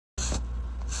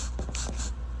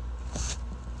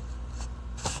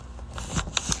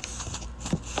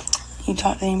You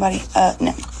talk to anybody?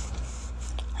 No.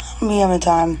 We have a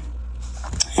time.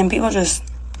 And people just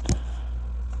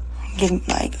give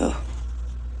like, oh,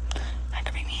 that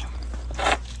could be me.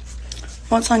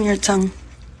 What's on your tongue?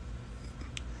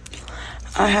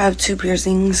 I have 2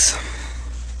 piercings.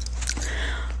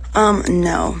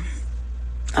 No.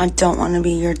 I don't want to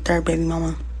be your 3rd baby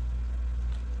mama.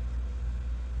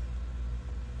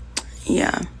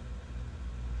 Yeah.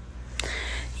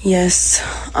 Yes,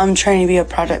 I'm trying to be a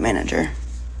project manager.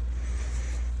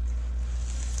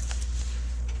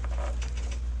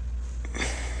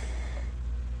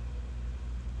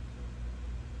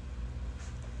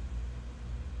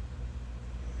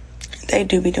 They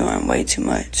do be doing way too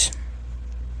much.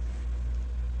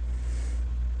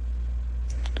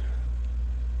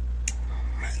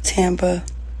 Tampa.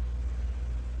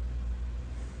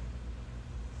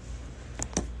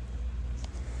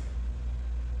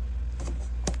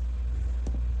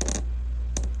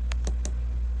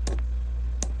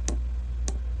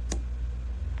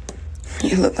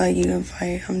 You look like you can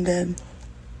fight. I'm dead.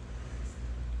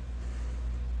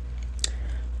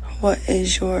 What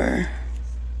is your...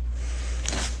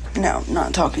 No,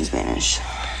 not talking Spanish.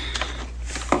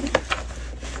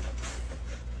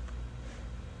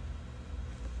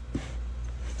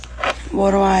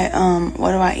 What do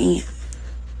I eat?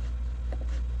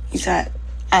 You said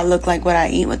I look like what I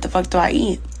eat. What the fuck do I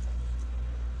eat?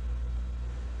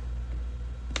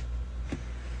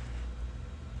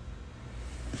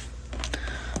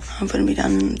 I'm gonna be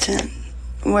done in 10.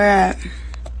 Where at?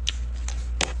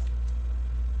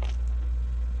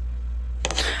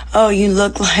 Oh, you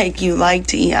look like you like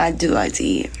to eat. I do like to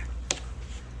eat.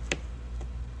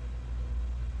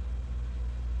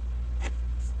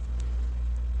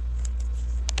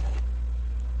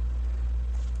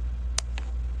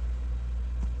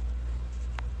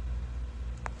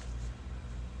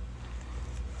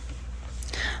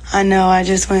 I know, I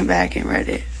just went back and read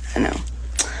it. I know.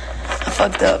 I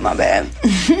fucked up, my bad.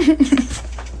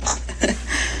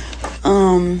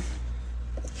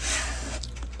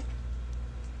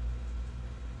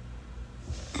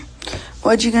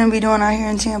 What you gonna be doing out here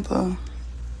in Tampa?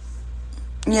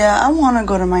 Yeah, I wanna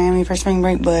go to Miami for spring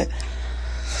break, but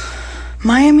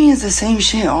Miami is the same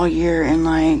shit all year, and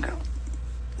like,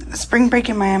 spring break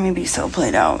in Miami be so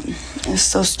played out. It's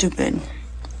so stupid.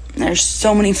 There's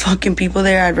so many fucking people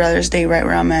there. I'd rather stay right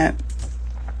where I'm at.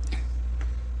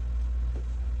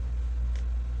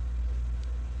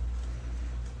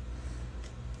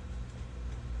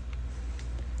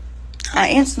 I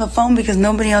answer the phone because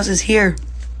nobody else is here.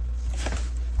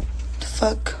 The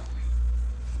fuck?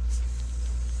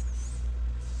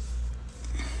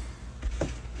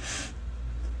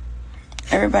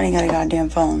 Everybody got a goddamn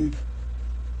phone.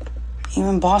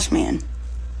 Even boss man.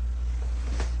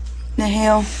 The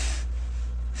hell?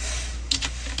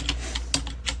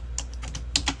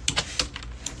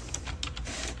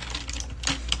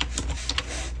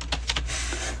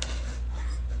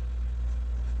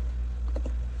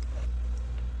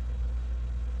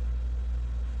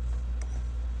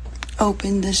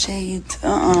 Open the shades.